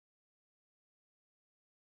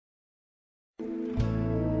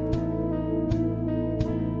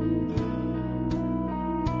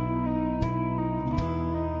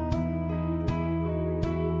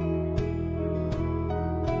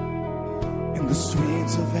In the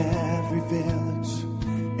streets of every village,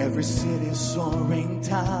 every city's soaring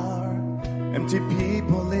tower, empty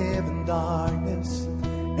people live in darkness,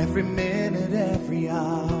 every minute, every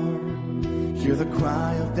hour. Hear the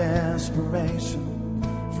cry of desperation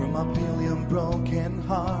from a billion broken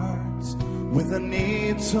hearts, with a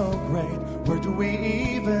need so great, where do we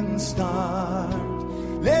even start?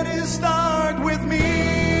 Let it start with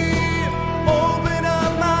me. Open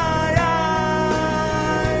up my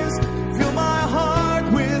eyes, fill my heart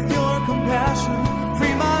with your compassion,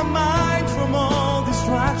 free my mind from all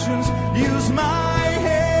distractions, use my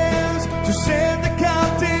hands to set the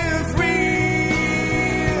captive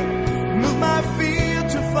free, move my feet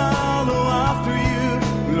to follow after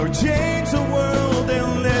you. Lord, change the world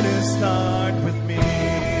and let it start with me.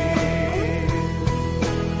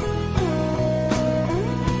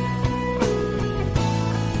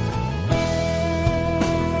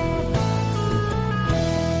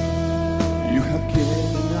 You have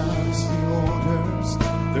given us the orders,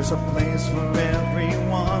 there's a place for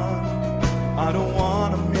everyone. I don't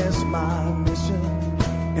want to miss my mission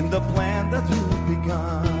in the plan that you've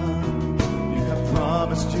begun. You have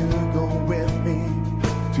promised to go with me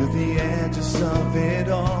to the edges of it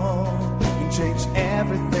all, and change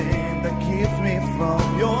everything that keeps me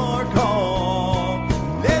from your call.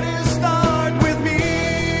 Let it start with me.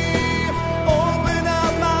 Open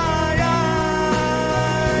up my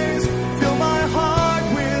eyes, fill my heart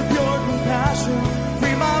with your compassion,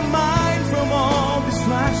 free my mind from all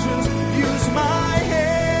distractions, use my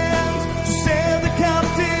hands to set the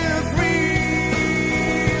captive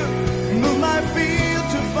free, move my feet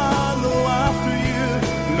to follow after you.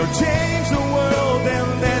 Lord, change the world and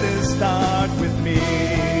let it start with me.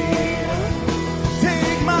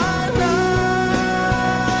 Take my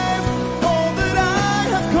life, all that I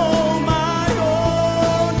have called my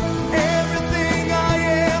own. Everything I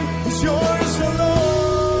am is yours alone.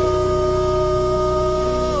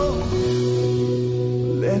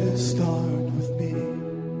 Let it start with me.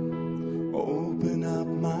 Open up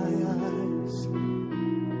my eyes,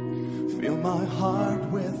 fill my heart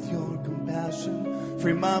with your compassion,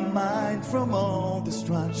 free my mind from all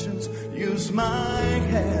distractions, use my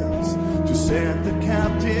hands to set the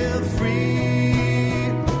captive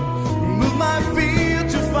free, move my feet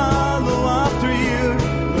to follow after you.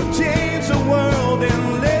 Lord, change the world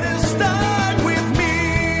and let it start with me.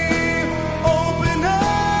 Open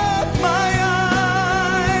up my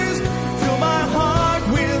eyes, fill my heart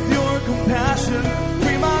with your compassion,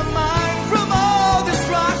 free my mind from all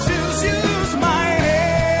distractions, use my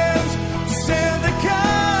hands to set the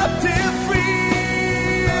captive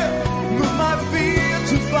free, move my feet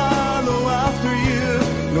to follow after you.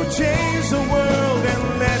 Lord, change the world and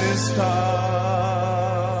let it start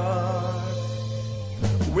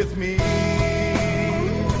with me.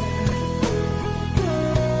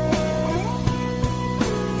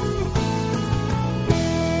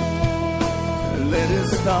 Let it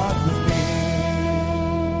start with me.